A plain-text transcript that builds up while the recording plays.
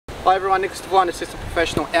Hi everyone, Nicholas Devine, Assistant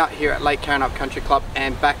Professional out here at Lake Canon Country Club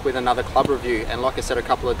and back with another club review. And like I said a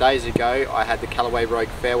couple of days ago, I had the Callaway Rogue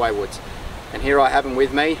fairway woods. And here I have them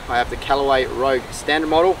with me. I have the Callaway Rogue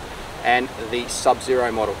standard model and the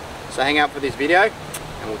Sub-Zero model. So hang out for this video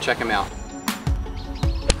and we'll check them out.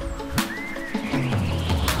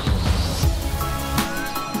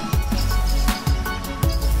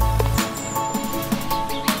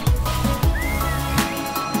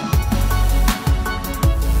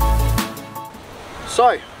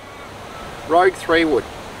 So, Rogue 3 wood.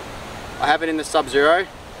 I have it in the Sub-Zero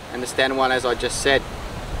and the standard one, as I just said.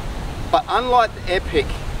 But unlike the Epic,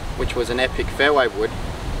 which was an Epic fairway wood,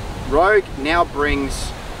 Rogue now brings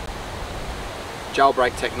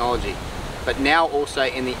jailbreak technology, but now also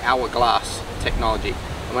in the hourglass technology.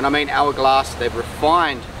 And when I mean hourglass, they've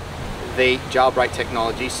refined the jailbreak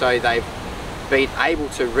technology, so they've been able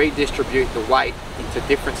to redistribute the weight into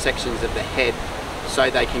different sections of the head, so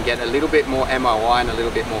they can get a little bit more MOI and a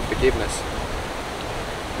little bit more forgiveness.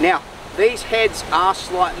 Now, these heads are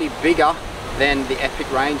slightly bigger than the Epic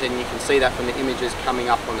range, and you can see that from the images coming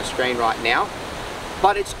up on the screen right now,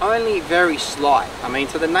 but it's only very slight. I mean,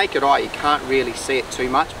 to the naked eye you can't really see it too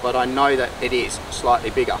much, but I know that it is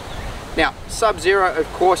slightly bigger. Now, Sub-Zero of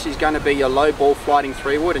course is going to be your low ball flighting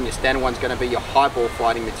 3 wood, and your standard one's going to be your high ball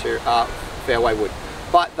flighting material, fairway wood,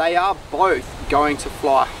 but they are both going to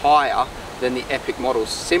fly higher than the Epic models,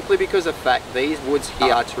 simply because of the fact these woods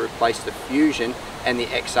here are to replace the Fusion and the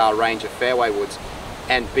XR range of fairway woods.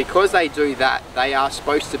 And because they do that, they are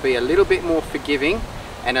supposed to be a little bit more forgiving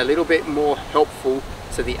and a little bit more helpful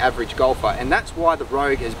to the average golfer. And that's why the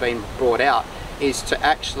Rogue has been brought out, is to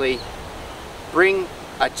actually bring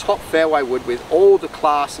a top fairway wood with all the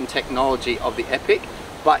class and technology of the Epic,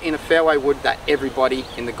 but in a fairway wood that everybody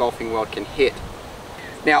in the golfing world can hit.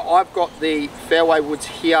 Now, I've got the fairway woods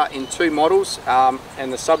here in 2 models,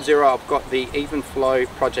 and the Sub-Zero I've got the Even Flow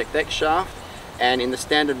Project X shaft, and in the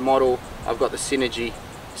standard model I've got the Synergy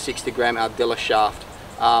 60 gram Ardilla shaft.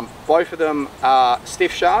 Both of them are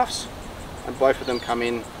stiff shafts, and both of them come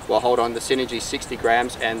in, well, hold on, the Synergy 60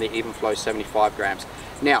 grams and the Even Flow 75 grams.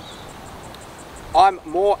 Now, I'm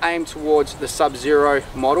more aimed towards the Sub-Zero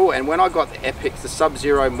model, and when I got the Epic, the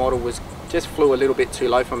Sub-Zero model just flew a little bit too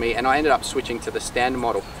low for me, and I ended up switching to the standard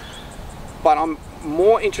model. But I'm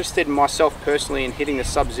more interested in myself personally in hitting the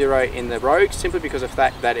Sub-Zero in the Rogue, simply because of the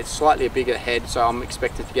fact that it's slightly a bigger head, so I'm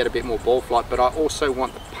expected to get a bit more ball flight, but I also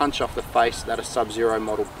want the punch off the face that a Sub-Zero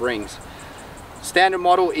model brings. Standard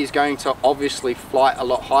model is going to obviously fly a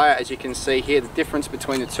lot higher. As you can see here, the difference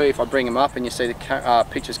between the two, if I bring them up and you see the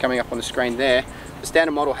pictures coming up on the screen there, the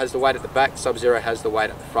standard model has the weight at the back, Sub-Zero has the weight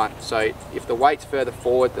at the front. So if the weight's further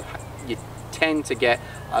forward, you tend to get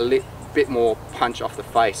a little bit more punch off the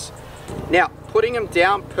face. Now, putting them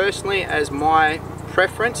down personally as my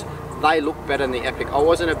preference, they look better than the Epic. I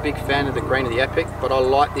wasn't a big fan of the green of the Epic, but I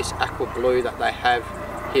like this aqua blue that they have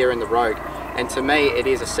here in the Rogue, and to me it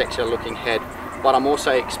is a sexier looking head. But I'm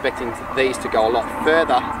also expecting these to go a lot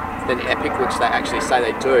further than the Epic, which they actually say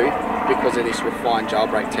they do because of this refined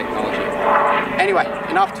jailbreak technology. Anyway,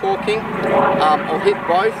 enough talking. I'll hit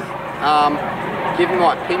both, give you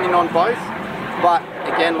my opinion on both, but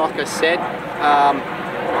again, like I said,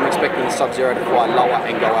 I'm expecting the Sub-Zero to fly lower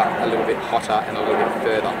and go up a little bit hotter and a little bit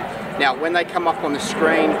further. Now, when they come up on the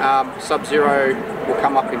screen, Sub-Zero will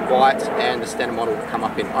come up in white and the standard model will come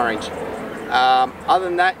up in orange. Other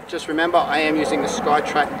than that, just remember I am using the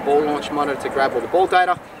SkyTrack ball launch monitor to grab all the ball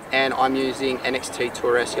data, and I'm using NXT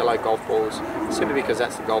Tour S yellow golf balls, simply because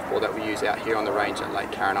that's the golf ball that we use out here on the range at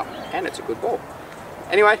Lake Canon, and it's a good ball.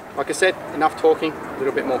 Anyway, like I said, enough talking, a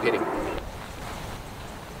little bit more hitting.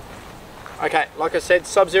 Okay, like I said,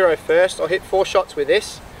 Sub-Zero first. I'll hit 4 shots with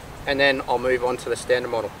this, and then I'll move on to the standard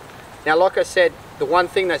model. Now, like I said, the one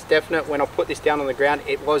thing that's definite, when I put this down on the ground,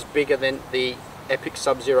 it was bigger than the Epic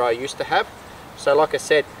Sub-Zero I used to have. So like I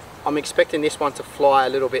said, I'm expecting this one to fly a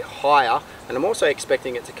little bit higher, and I'm also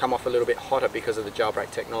expecting it to come off a little bit hotter because of the jailbreak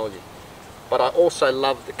technology. But I also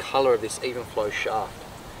love the color of this Even Flow shaft,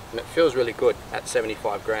 and it feels really good at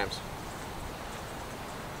 75 grams.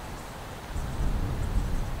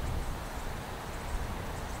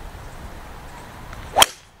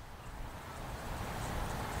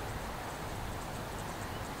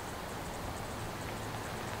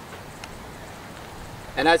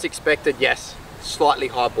 And as expected, yes, slightly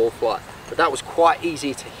high ball flight, but that was quite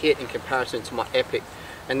easy to hit in comparison to my Epic.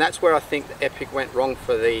 And that's where I think the Epic went wrong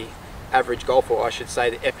for the average golfer, or I should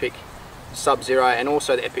say the Epic Sub-Zero and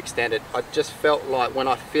also the Epic Standard. I just felt like when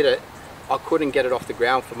I fit it, I couldn't get it off the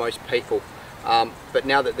ground for most people. But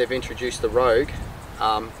now that they've introduced the Rogue,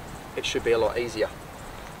 it should be a lot easier.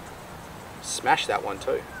 Smash that one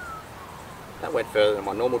too. That went further than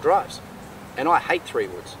my normal drives. And I hate 3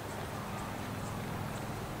 woods.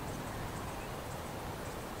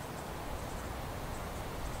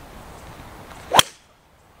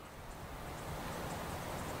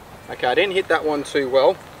 Okay, I didn't hit that one too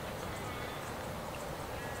well.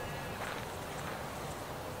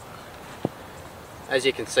 As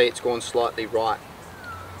you can see, it's gone slightly right.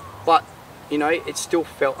 But, you know, it still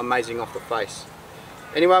felt amazing off the face.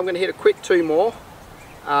 Anyway, I'm going to hit a quick 2 more.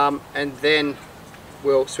 And then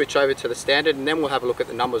we'll switch over to the standard, and then we'll have a look at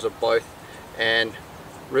the numbers of both and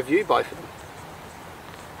review both of them.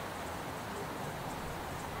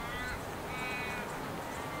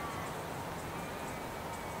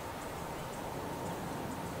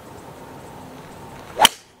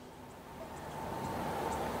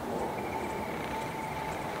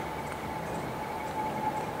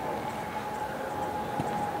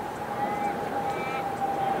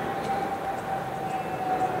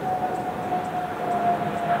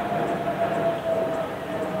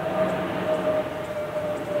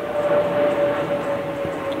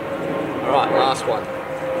 Last one.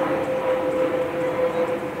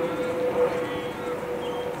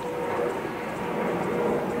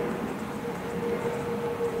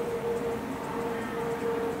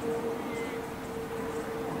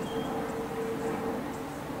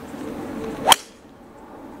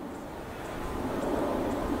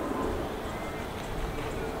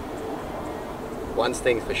 One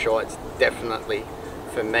thing's for sure, it's definitely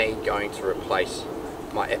for me going to replace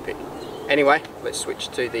my Epic. Anyway, let's switch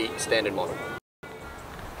to the standard model.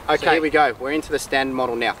 Okay, so here we go. We're into the standard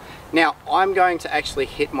model now. Now, I'm going to actually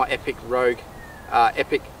hit my Epic Rogue,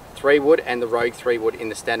 Epic 3 wood and the Rogue 3 wood in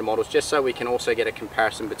the standard models, just so we can also get a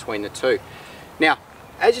comparison between the two. Now,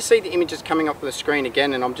 as you see the images coming up on the screen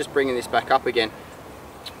again, and I'm just bringing this back up again,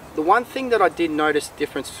 the one thing that I did notice the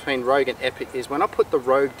difference between Rogue and Epic is when I put the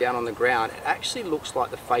Rogue down on the ground, it actually looks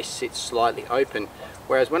like the face sits slightly open,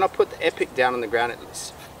 whereas when I put the Epic down on the ground, it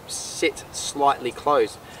sits slightly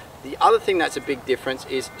closed. The other thing that's a big difference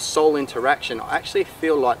is sole interaction. I actually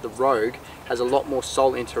feel like the Rogue has a lot more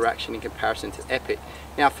sole interaction in comparison to Epic.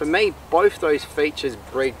 Now for me, both those features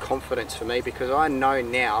breed confidence for me, because I know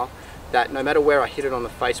now that no matter where I hit it on the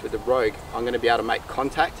face with the Rogue, I'm going to be able to make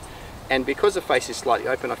contact. And because the face is slightly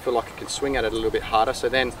open, I feel like I can swing at it a little bit harder, so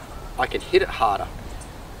then I can hit it harder.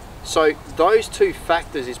 So those two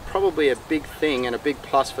factors is probably a big thing and a big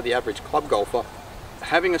plus for the average club golfer.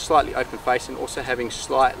 Having a slightly open face and also having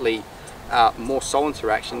slightly more sole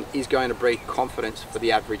interaction is going to breed confidence for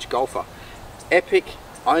the average golfer. Epic,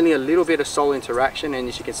 only a little bit of sole interaction, and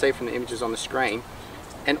as you can see from the images on the screen,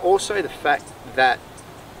 and also the fact that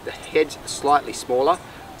the head's slightly smaller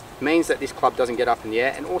means that this club doesn't get up in the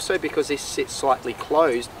air, and also because this sits slightly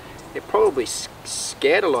closed, it probably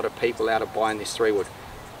scared a lot of people out of buying this 3 wood.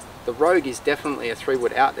 The Rogue is definitely a 3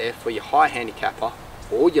 wood out there for your high handicapper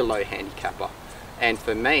or your low handicapper. And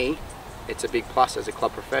for me, it's a big plus as a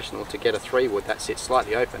club professional to get a 3 wood that sits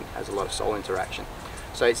slightly open, has a lot of sole interaction.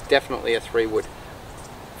 So it's definitely a 3 wood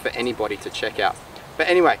for anybody to check out. But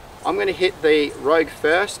anyway, I'm going to hit the Rogue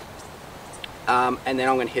first, and then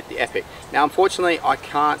I'm going to hit the Epic. Now unfortunately I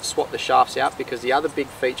can't swap the shafts out, because the other big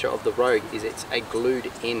feature of the Rogue is it's a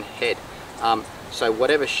glued in head. So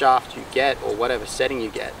whatever shaft you get or whatever setting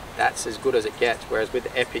you get, that's as good as it gets, whereas with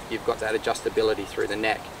the Epic you've got that adjustability through the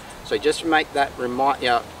neck. So just make that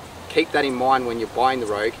keep that in mind when you're buying the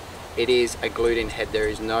Rogue. It is a glued in head. There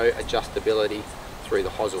is no adjustability through the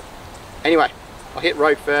hosel. Anyway, I'll hit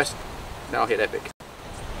Rogue first, then I'll hit Epic.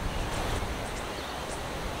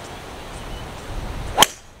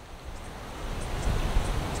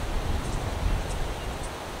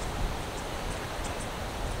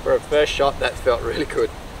 For a first shot, that felt really good.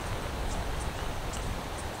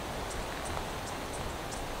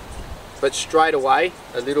 But straight away,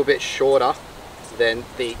 a little bit shorter than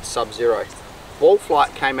the Sub-Zero. Ball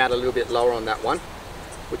flight came out a little bit lower on that one,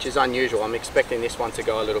 which is unusual. I'm expecting this one to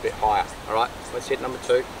go a little bit higher. All right, let's hit number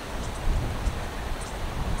 2.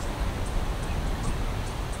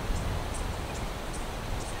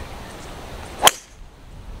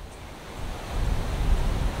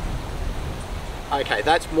 Okay,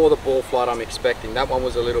 that's more the ball flight I'm expecting. That one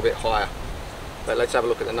was a little bit higher. But let's have a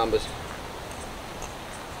look at the numbers.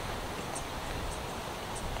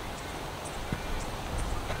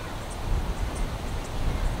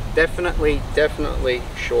 Definitely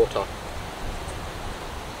shorter,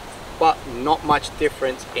 but not much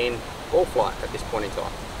difference in ball flight at this point in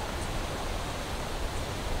time.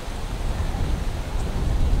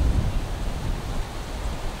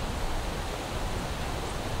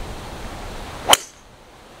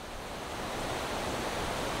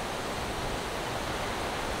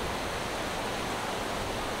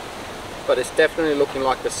 but it's definitely looking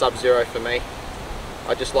like the Sub-Zero for me.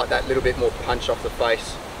 I just like that little bit more punch off the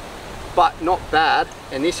face, but not bad.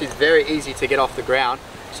 And this is very easy to get off the ground,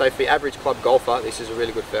 so for your average club golfer, this is a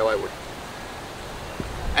really good fairway wood.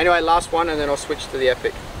 Anyway, last one and then I'll switch to the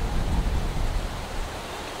Epic.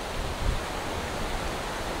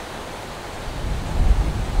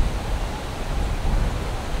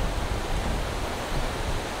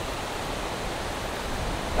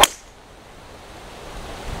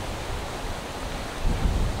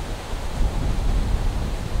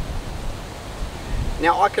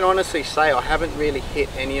 Now I can honestly say I haven't really hit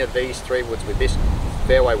any of these 3 woods with this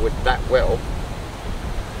fairway wood that well,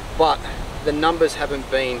 but the numbers haven't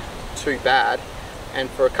been too bad, and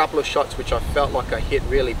for a couple of shots which I felt like I hit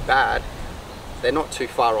really bad, they're not too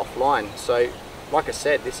far offline. So like I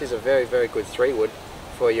said, this is a very, very good 3 wood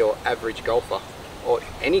for your average golfer, or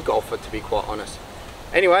any golfer to be quite honest.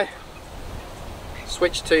 Anyway,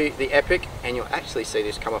 switch to the Epic and you'll actually see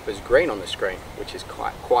this come up as green on the screen, which is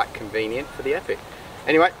quite convenient for the Epic.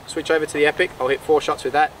 Anyway, switch over to the Epic. I'll hit 4 shots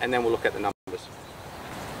with that and then we'll look at the numbers.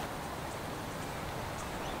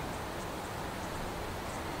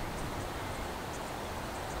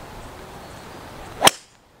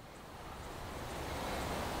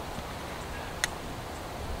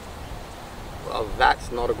 Well,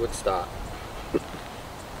 that's not a good start.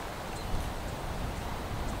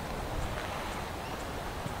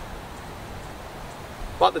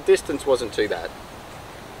 But the distance wasn't too bad.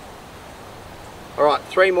 Alright,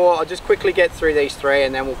 3 more. I'll just quickly get through these 3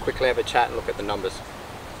 and then we'll quickly have a chat and look at the numbers.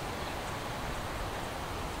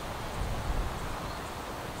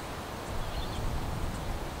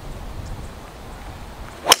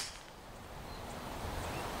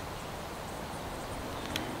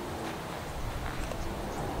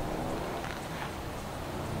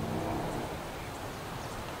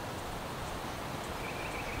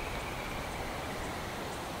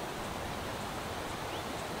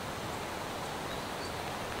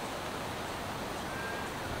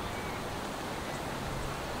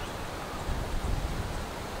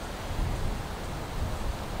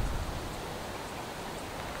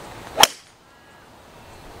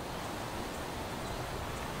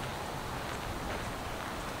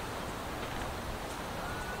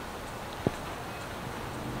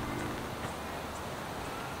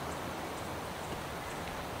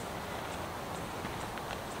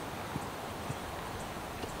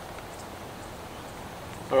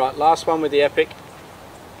 Alright, last one with the Epic.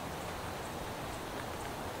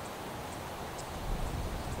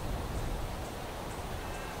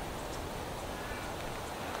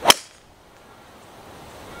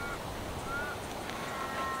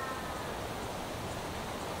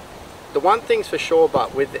 The one thing's for sure,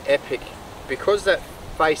 but with the Epic, because that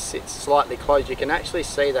face sits slightly closed, you can actually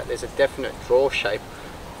see that there's a definite draw shape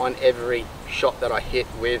on every shot that I hit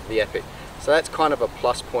with the Epic. So that's kind of a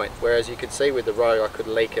plus point, whereas you could see with the Rogue I could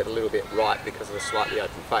leak it a little bit right because of the slightly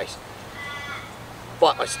open face.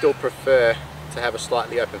 But I still prefer to have a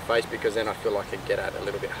slightly open face because then I feel like I can get at it a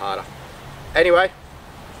little bit harder. Anyway,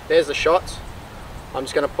 there's the shots. I'm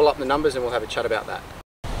just going to pull up the numbers and we'll have a chat about that.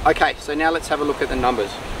 Okay, so now let's have a look at the numbers.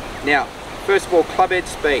 Now, first of all, club head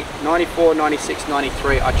speed, 94, 96,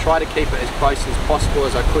 93. I try to keep it as close as possible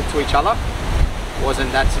as I could to each other.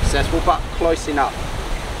 Wasn't that successful, but close enough.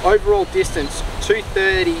 Overall distance,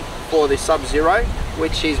 230 for the Sub-Zero,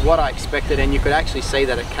 which is what I expected, and you could actually see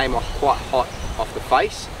that it came off quite hot off the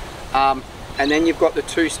face. And then you've got the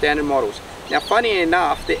 2 standard models. Now, funny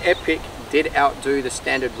enough, the Epic did outdo the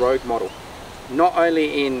standard Rogue model. Not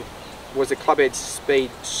only was the club head speed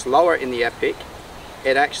slower in the Epic,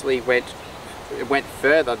 it actually went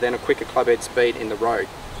further than a quicker club head speed in the Rogue.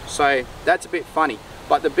 So that's a bit funny.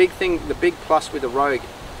 But the big plus with the Rogue,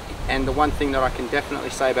 and the one thing that I can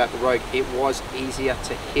definitely say about the Rogue, it was easier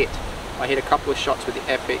to hit. I hit a couple of shots with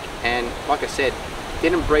the Epic, and like I said,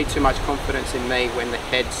 didn't breed too much confidence in me when the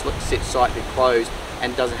head sits slightly closed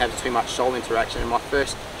and doesn't have too much shoulder interaction, and my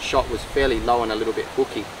first shot was fairly low and a little bit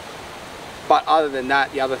hooky. But other than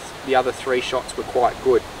that, the other 3 shots were quite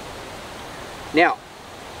good. Now,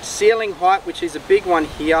 ceiling height, which is a big one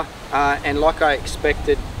here, and like I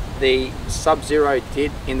expected, the Sub-Zero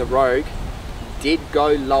did in the Rogue, did go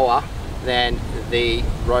lower than the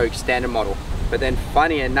Rogue standard model. But then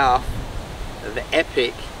funny enough, the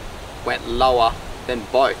Epic went lower than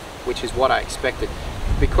both, which is what I expected.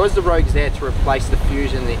 Because the Rogue's there to replace the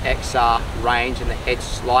Fusion, the XR range, and the head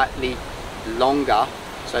slightly longer,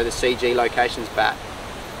 so the CG location's back,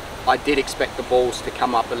 I did expect the balls to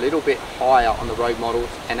come up a little bit higher on the Rogue models,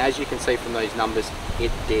 and as you can see from those numbers,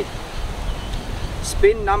 it did.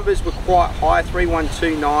 Spin numbers were quite high,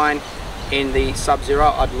 3129, In the Sub-Zero,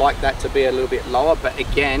 I'd like that to be a little bit lower, but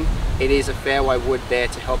again, it is a fairway wood there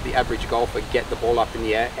to help the average golfer get the ball up in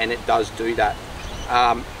the air, and it does do that.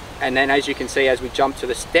 And then as you can see, as we jump to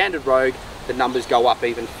the standard Rogue, the numbers go up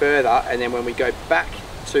even further, and then when we go back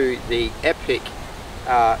to the Epic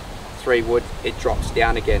 3 wood, it drops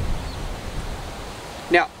down again.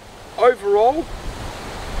 Now, overall,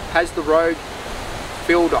 has the Rogue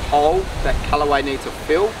filled a hole that Callaway needs to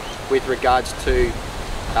fill with regards to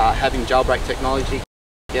having jailbreak technology?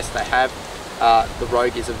 Yes, they have. The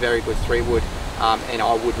Rogue is a very good 3 wood, and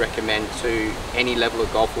I would recommend to any level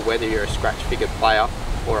of golfer, whether you're a scratch figure player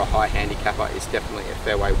or a high handicapper, it's definitely a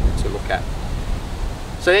fairway wood to look at.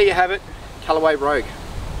 So there you have it, Callaway Rogue.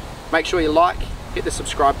 Make sure you like, hit the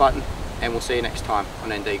subscribe button, and we'll see you next time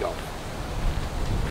on ND Golf.